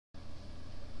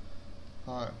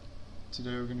Hi,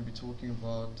 today we're going to be talking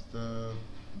about the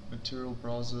material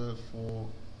browser for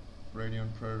Radeon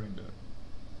ProRender.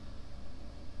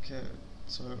 Okay,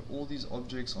 so all these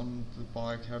objects on the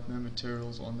bike have no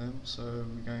materials on them, so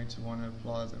we're going to want to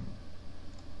apply them.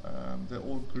 They're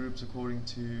all grouped according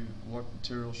to what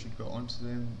material should go onto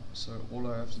them, so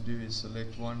all I have to do is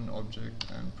select one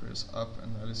object and press up,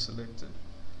 and that is selected.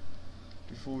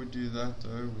 Before we do that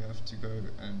though, we have to go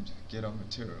and get our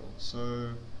material.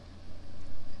 So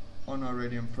on our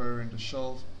Radeon ProRender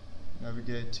shelf,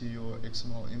 navigate to your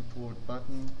XML import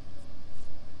button,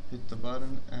 hit the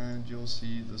button, and you'll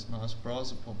see this nice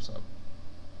browser pops up.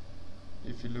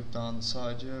 If you look down the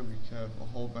side here, we have a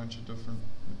whole bunch of different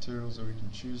materials that we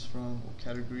can choose from, or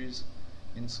categories.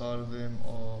 Inside of them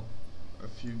are a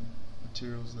few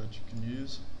materials that you can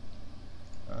use.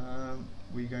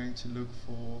 We're going to look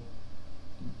for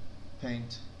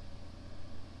paint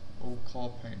or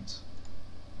car paint,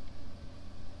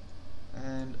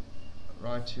 and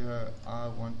right here I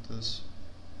want this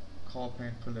car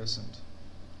paint pearlescent,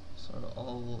 so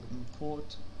I'll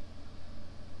import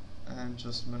and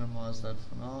just minimize that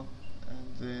for now,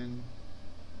 and then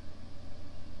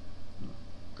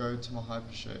go to my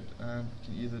hypershade, and we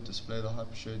can either display the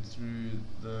hypershade through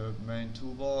the main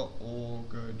toolbar or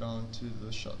go down to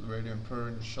the Radeon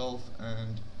ProRender shelf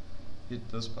and hit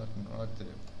this button right there,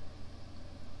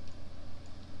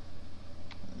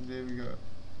 and there we go.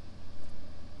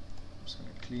 I'm just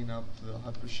going to clean up the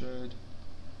hypershade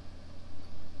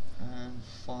and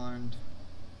find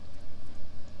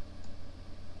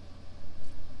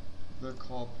the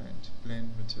car paint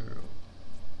blend material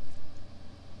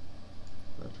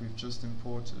that we've just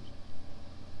imported.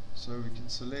 So we can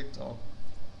select our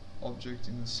object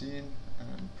in the scene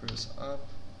and press up,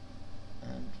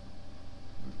 and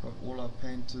we've got all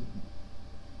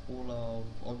our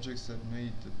objects that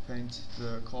need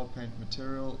the car paint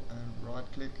material, and right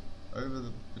click over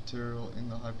the material in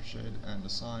the hypershade and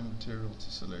assign material to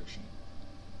selection.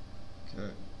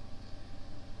 Okay.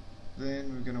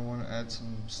 Then we're going to want to add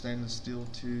some stainless steel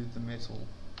to the metal.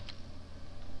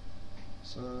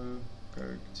 So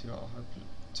go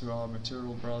to our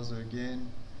material browser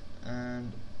again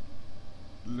and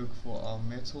look for our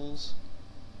metals,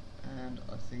 and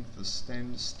I think the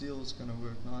stainless steel is going to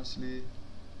work nicely,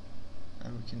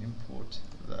 and we can import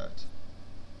that.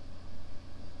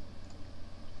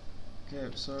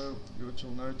 Okay, so what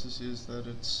you'll notice is that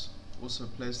it's also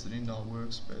placed it in our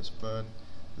workspace, but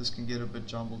this can get a bit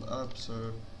jumbled up,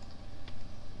 so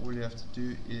all you have to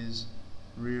do is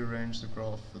rearrange the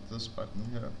graph with this button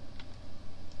here.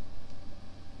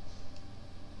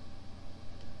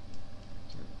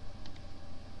 Okay.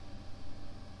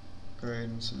 Go ahead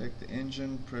and select the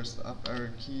engine, press the up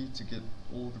arrow key to get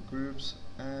all the groups,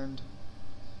 and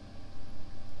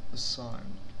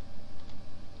assign.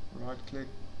 Right click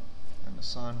and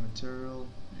assign material.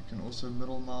 You can also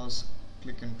middle mouse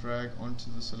click and drag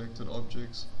onto the selected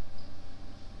objects,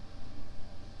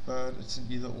 but it's an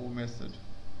either or method.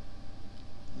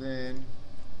 Then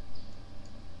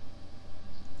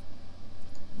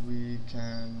we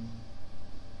can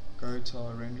go to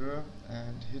our renderer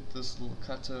and hit this little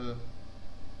cutter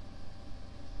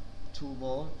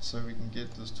toolbar, so we can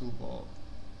get this toolbar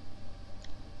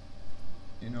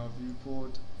in our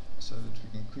viewport, so that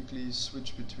we can quickly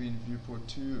switch between viewport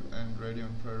 2 and Radeon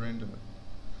ProRender.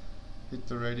 Hit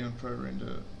the Radeon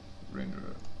ProRender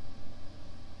renderer.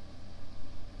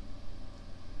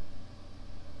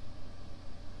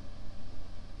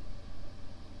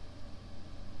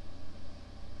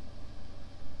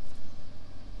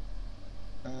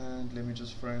 And let me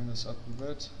just frame this up a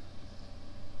bit.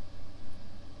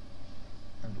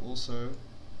 And also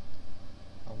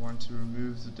I want to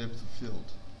remove the depth of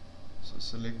field. So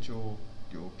select your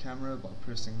camera by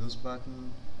pressing this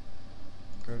button,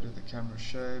 go to the camera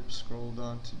shape, scroll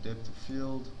down to depth of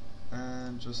field,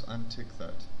 and just untick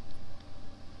that.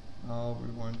 Now we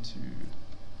want to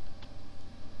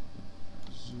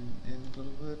zoom in a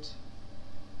little bit,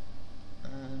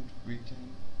 and we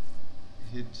can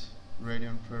hit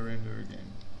Radeon ProRender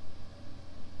again.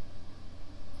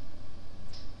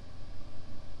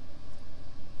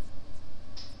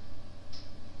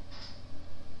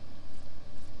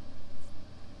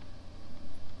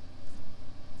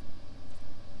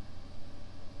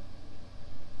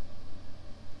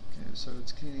 So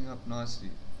it's cleaning up nicely.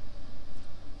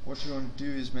 What you want to do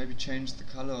is maybe change the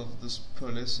color of this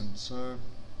pearlescent. So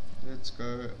let's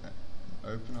go and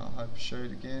open our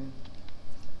hypershade again,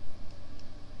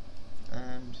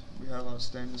 and we have our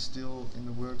stainless steel in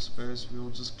the workspace. We'll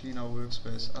just clean our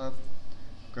workspace up,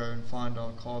 go and find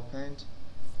our car paint,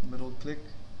 middle click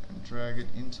and drag it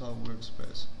into our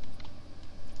workspace.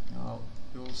 Now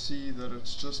you'll see that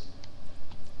it's just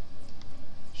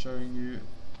showing you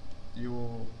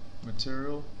your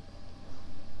material.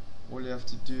 All you have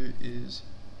to do is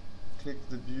click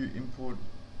the view import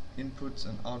inputs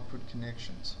and output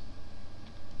connections.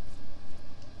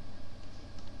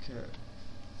 Okay.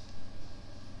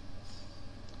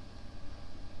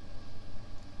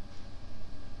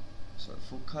 So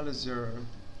for color 0,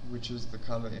 which is the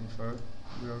color info,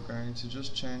 we are going to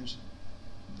just change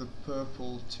the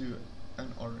purple to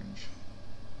an orange.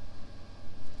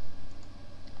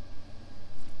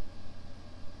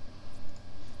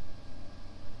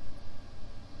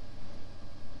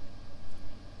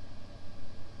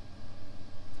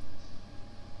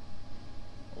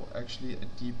 Or actually a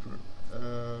deeper,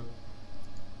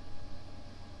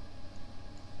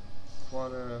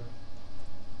 quite a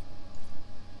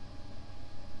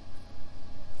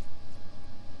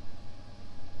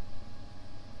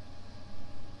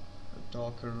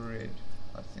darker red,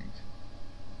 I think.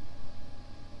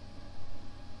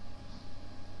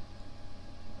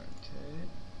 Okay.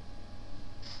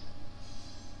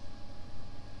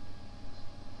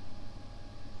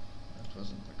 That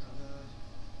wasn't the color.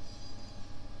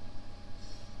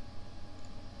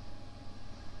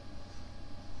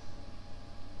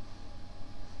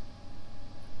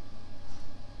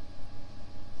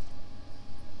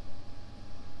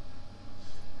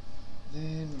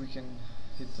 Then we can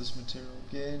hit this material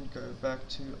again, go back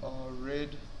to our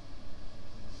red,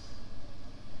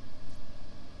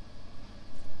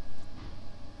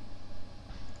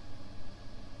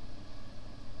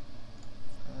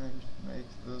 and make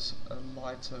this a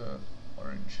lighter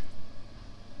orange.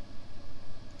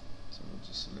 So we'll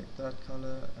just select that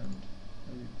color and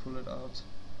maybe pull it out.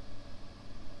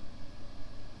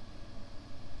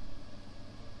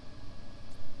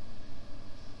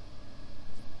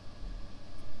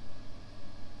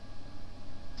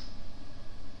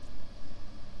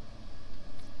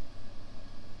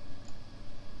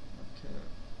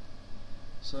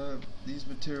 So these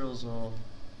materials are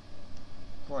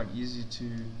quite easy to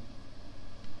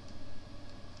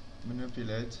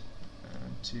manipulate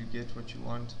and to get what you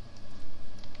want.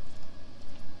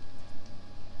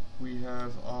 We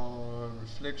have our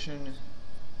reflection.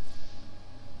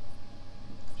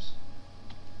 Oops.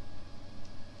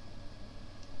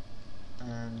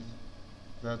 And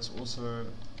that's also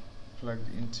plugged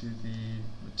into the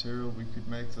material. We could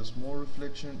make this more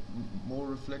reflective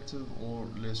or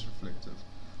less reflective.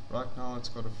 Right now it's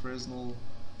got a Fresnel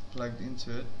plugged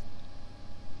into it,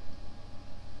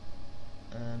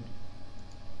 and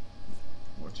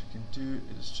what you can do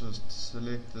is just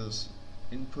select this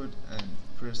input and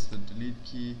press the delete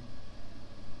key.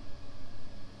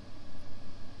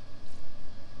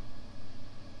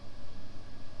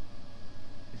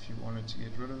 If you wanted to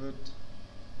get rid of it.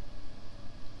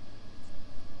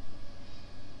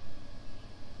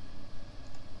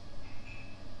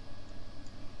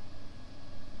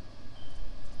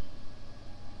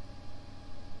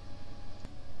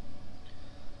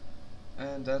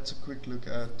 And that's a quick look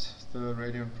at the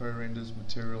Radeon ProRender's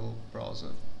material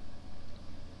browser.